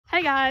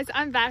Hey guys,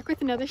 I'm back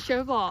with another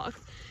show vlog.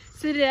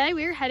 So today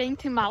we are heading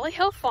to Molly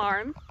Hill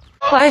Farm.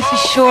 Life is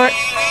short,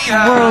 the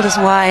world is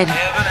wide.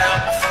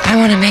 I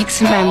want to make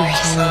some memories.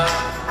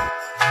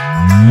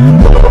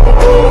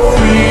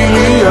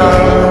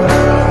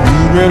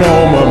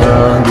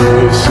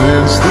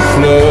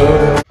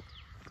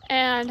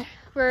 And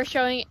we're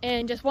showing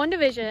in just one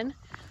division,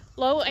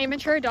 low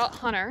amateur adult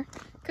hunter,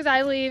 because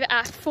I leave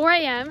at 4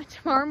 a.m.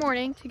 tomorrow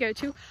morning to go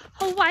to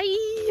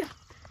Hawaii.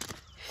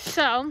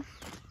 So,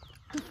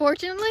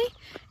 unfortunately,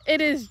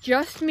 it is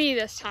just me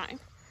this time.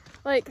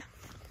 Like,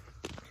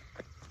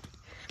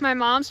 my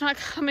mom's not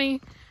coming.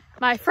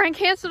 My friend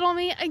canceled on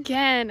me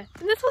again.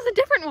 And this was a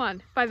different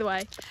one, by the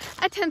way,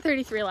 at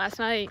 10:33 last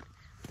night.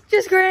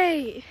 Just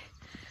great.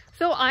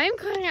 So I'm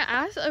going to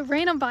ask a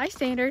random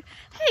bystander,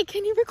 hey,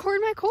 can you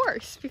record my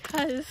course?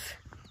 Because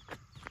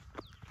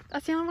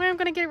that's the only way I'm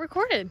going to get it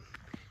recorded.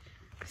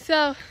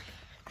 So,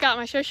 got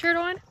my show shirt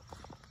on,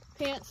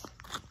 pants,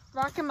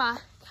 rocking my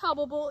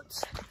cowboy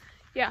boots.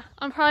 Yeah,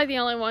 I'm probably the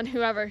only one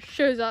who ever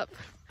shows up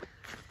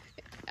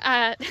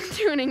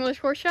to an English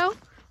horse show,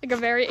 like a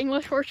very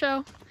English horse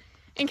show,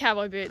 in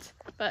cowboy boots.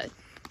 But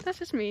that's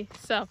just me,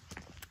 so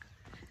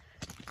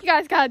you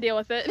guys gotta deal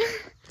with it.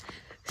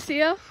 See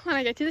ya when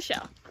I get to the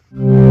show.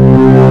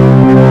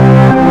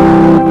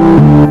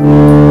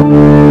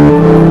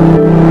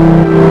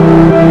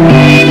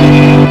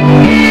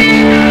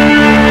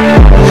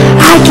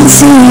 I can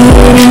see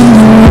it in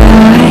your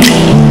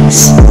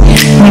eyes.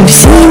 We've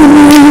seen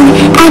it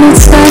and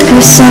it's stuck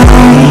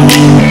aside.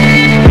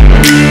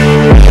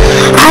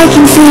 I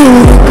can feel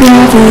the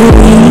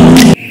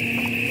gravity.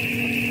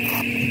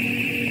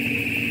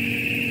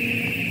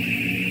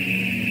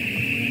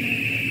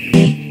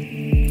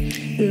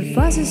 The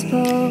forces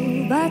pull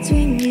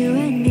between you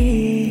and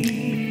me.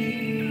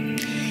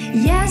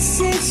 Yes,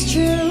 it's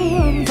true,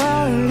 I'm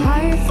falling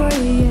hard for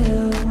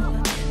you,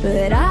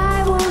 but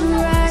I won't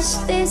rush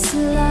this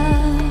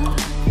love.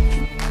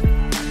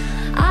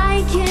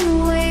 I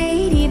can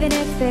wait even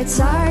if it's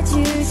hard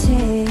to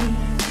take.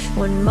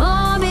 One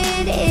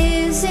moment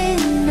is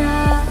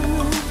enough.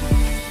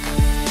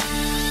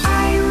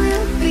 I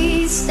will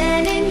be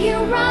standing here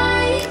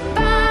right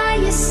by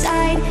your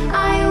side.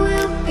 I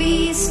will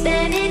be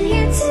standing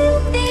here till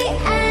the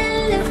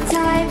end of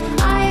time.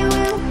 I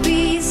will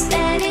be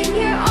standing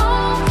here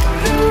all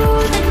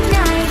through the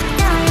night,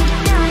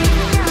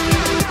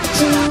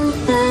 till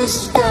the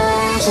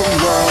stars are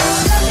born.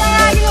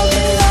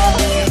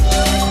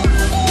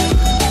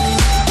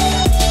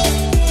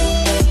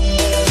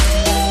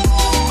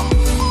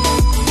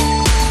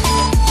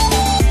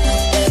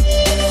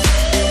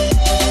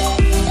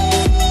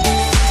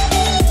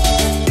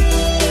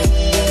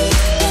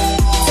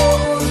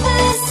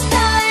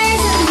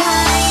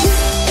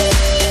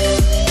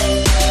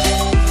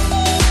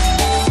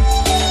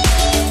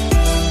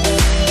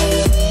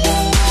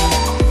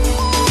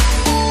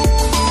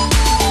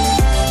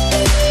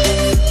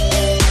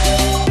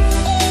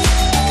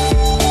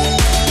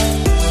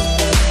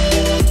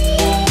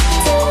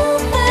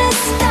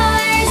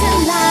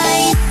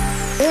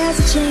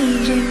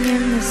 Changing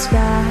in the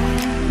sky,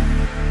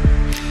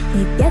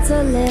 it gets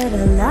a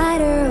little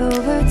lighter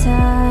over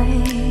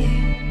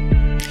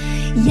time.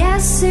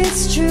 Yes,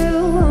 it's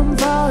true, I'm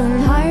falling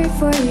hard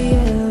for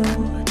you,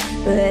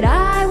 but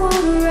I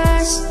won't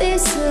rush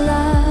this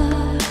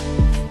love.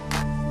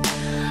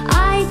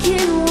 I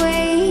can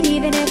wait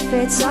even if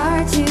it's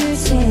hard to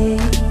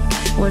take.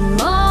 One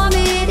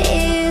moment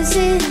is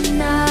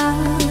enough.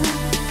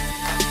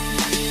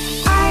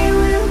 I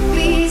will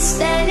be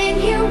standing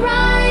here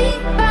right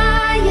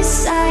by your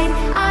side.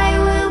 I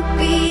will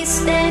be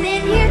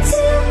standing here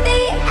till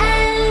the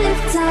end of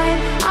time.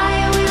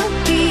 I will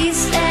be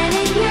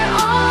standing here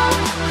all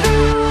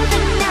through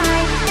the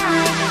night,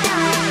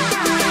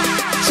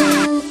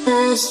 till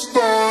the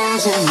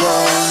stars are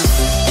born.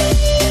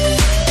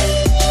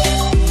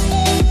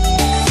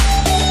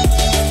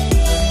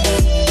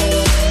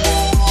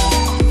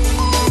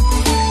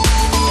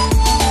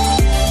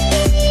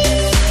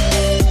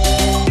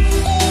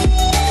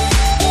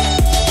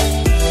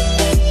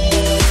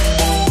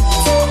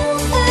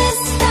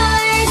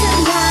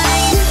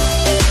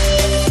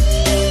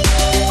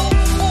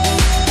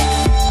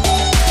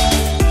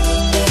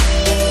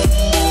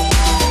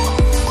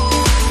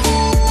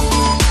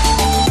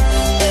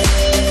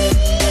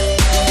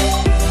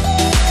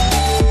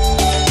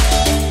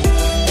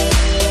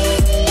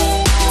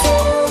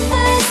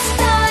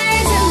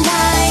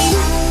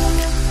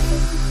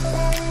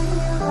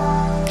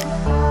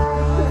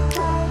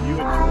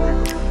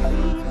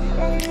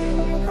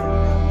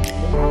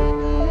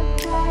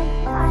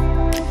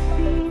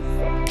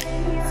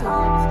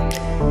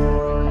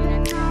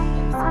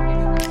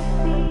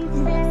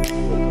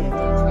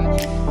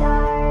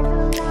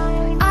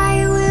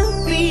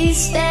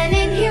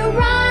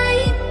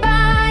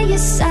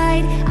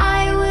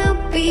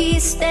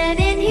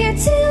 Standing here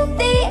till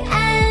the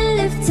end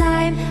of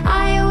time.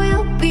 I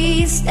will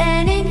be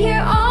standing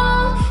here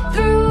all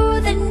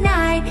through the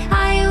night.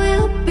 I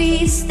will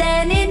be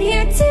standing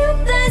here till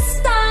the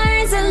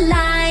stars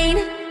align.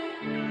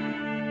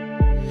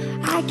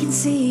 I can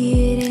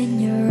see it in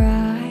your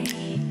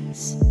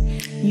eyes.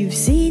 You've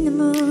seen the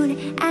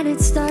moon and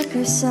its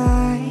darker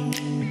side.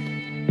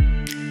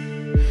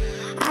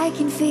 I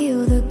can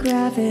feel the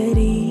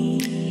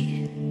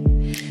gravity,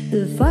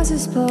 the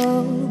forces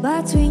pull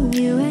between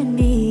you and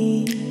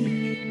me.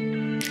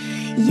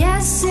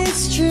 Yes,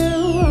 it's true,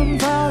 I'm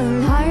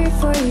falling hard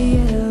for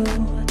you,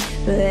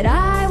 but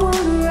I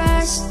won't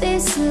rush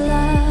this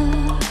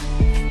love.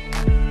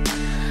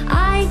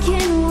 I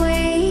can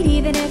wait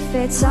even if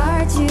it's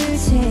hard to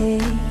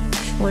take.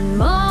 One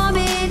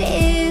moment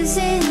is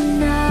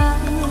enough.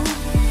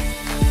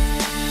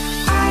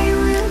 I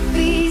will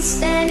be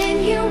standing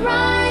here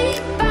right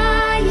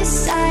by your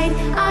side.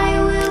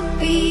 I will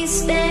be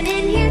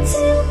standing here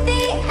till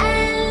the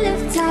end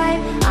of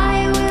time.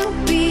 I will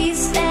be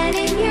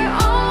standing here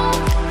all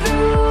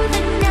through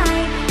the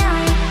night,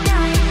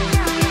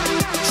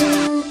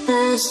 till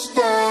the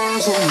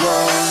stars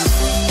align.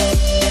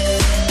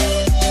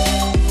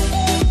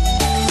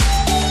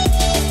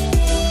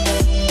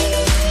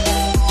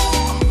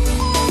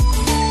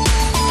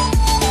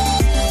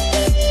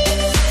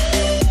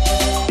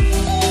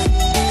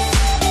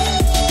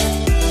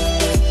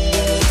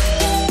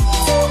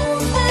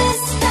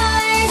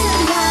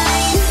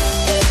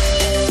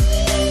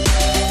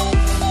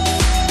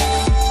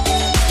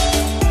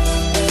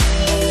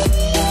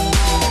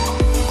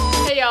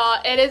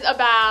 It is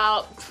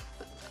about,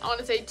 I want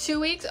to say 2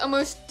 weeks,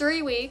 almost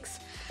 3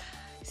 weeks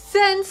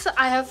since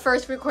I have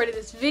first recorded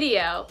this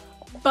video,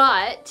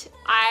 but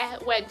I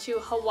went to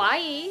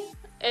Hawaii,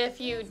 if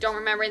you don't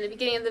remember in the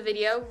beginning of the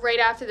video, right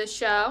after the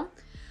show.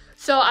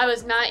 So I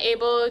was not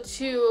able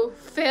to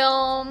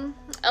film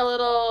a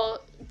little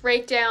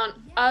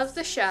breakdown of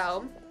the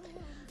show.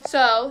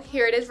 So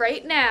here it is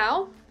right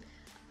now.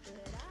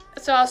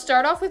 So I'll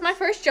start off with my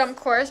first jump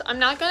course. I'm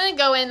not going to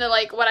go into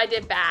like what I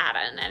did bad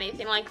and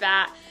anything like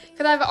that,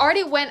 because I've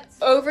already went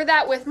over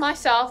that with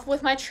myself,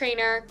 with my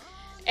trainer,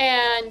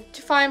 and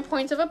to find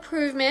points of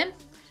improvement.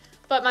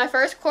 But my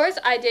first course,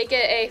 I did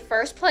get a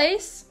first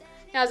place.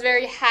 And I was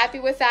very happy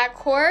with that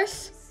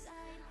course.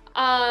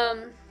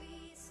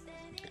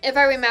 If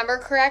I remember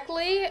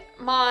correctly,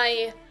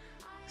 my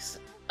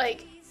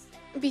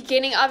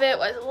beginning of it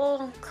was a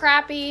little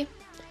crappy.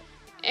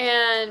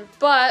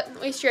 But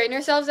we straighten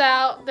ourselves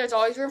out. There's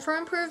always room for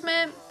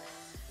improvement.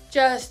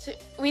 Just,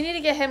 we need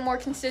to get him more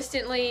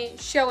consistently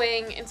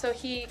showing, and so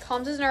he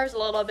calms his nerves a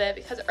little bit,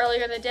 because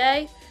earlier in the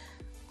day,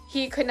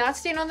 he could not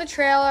stand on the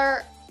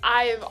trailer.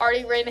 I've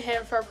already ridden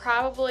him for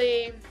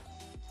probably,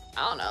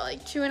 I don't know,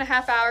 like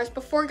 2.5 hours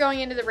before going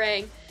into the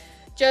ring.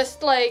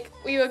 Just like,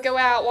 we would go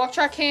out, walk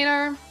track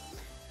canter,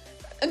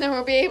 and then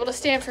we'll be able to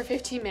stand for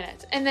 15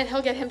 minutes. And then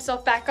he'll get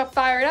himself back up,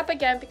 fired up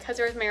again, because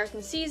there was mares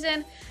in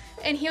season.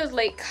 And he was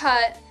late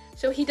cut,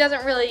 so he's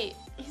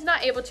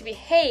not able to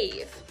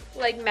behave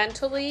like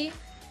mentally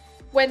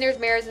when there's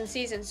mares in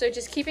season. So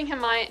just keeping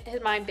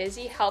his mind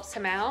busy helps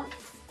him out.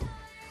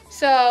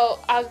 So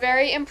I was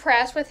very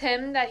impressed with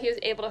him that he was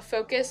able to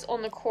focus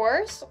on the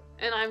course,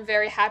 and I'm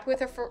very happy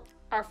with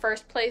our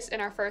first place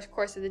in our first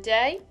course of the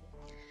day.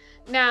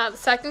 Now the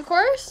second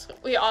course,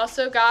 we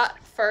also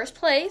got first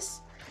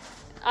place.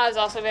 I was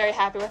also very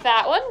happy with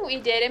that one. We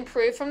did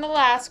improve from the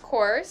last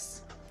course.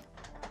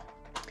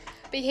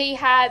 But he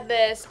had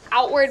this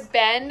outward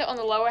bend on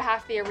the lower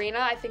half of the arena.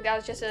 I think that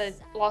was just a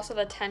loss of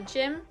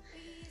attention.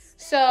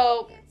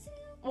 So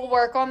we'll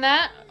work on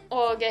that.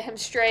 We'll get him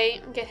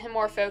straight, get him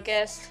more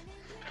focused.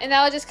 And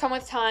that'll just come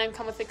with time,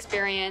 come with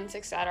experience,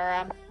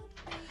 etc.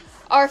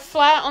 Our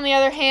flat, on the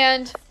other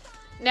hand,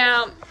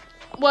 now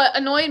what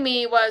annoyed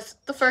me was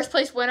the first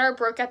place winner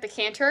broke at the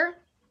canter.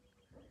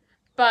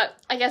 But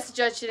I guess the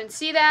judge didn't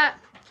see that.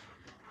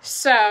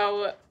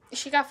 So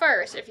she got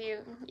first,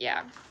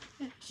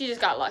 she just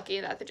got lucky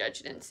that the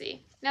judge didn't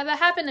see. Now that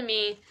happened to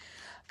me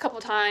a couple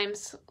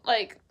times,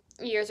 like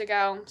years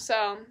ago.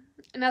 So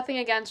nothing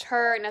against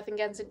her, nothing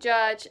against the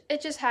judge.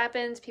 It just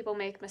happens. People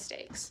make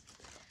mistakes.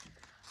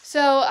 So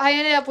I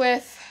ended up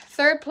with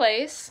third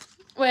place,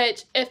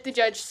 which if the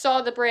judge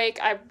saw the break,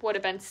 I would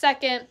have been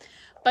second.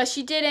 But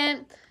she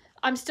didn't.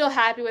 I'm still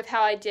happy with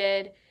how I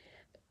did.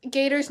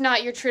 Gator's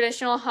not your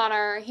traditional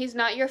hunter. He's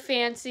not your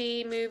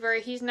fancy mover.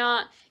 He's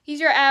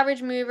your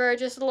average mover,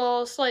 just a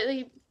little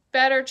slightly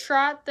better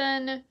trot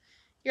than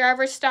your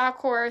average stock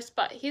horse,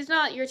 but he's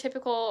not your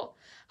typical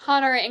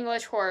hunter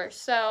English horse.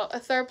 So a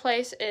third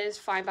place is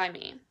fine by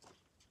me.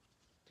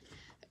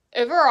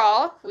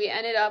 Overall, we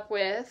ended up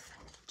with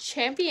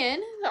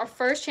champion, our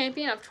first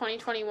champion of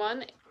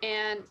 2021,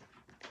 and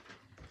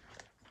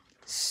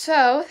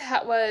so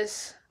that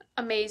was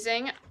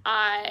amazing.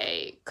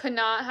 I could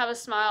not have a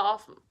smile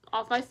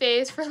off my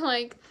face for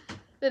like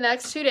the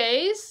next 2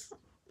 days.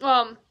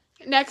 Well,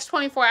 next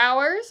 24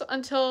 hours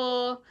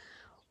until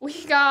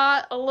we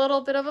got a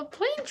little bit of a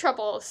plane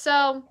trouble.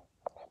 So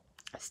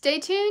stay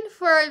tuned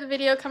for the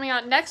video coming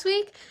out next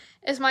week.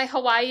 Is my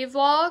Hawaii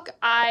vlog.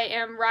 I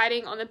am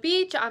riding on the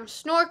beach, I'm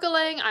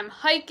snorkeling, I'm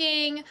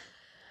hiking,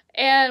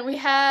 and we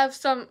have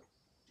some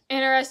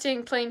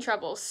interesting plane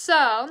troubles.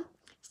 So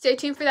Stay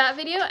tuned for that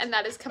video, and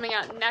that is coming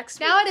out next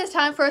week. Now it is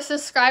time for a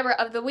subscriber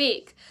of the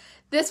week.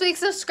 This week's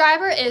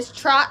subscriber is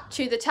Trot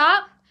to the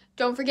Top.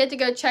 Don't forget to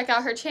go check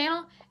out her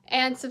channel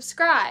and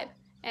subscribe.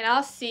 And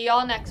I'll see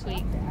y'all next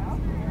week.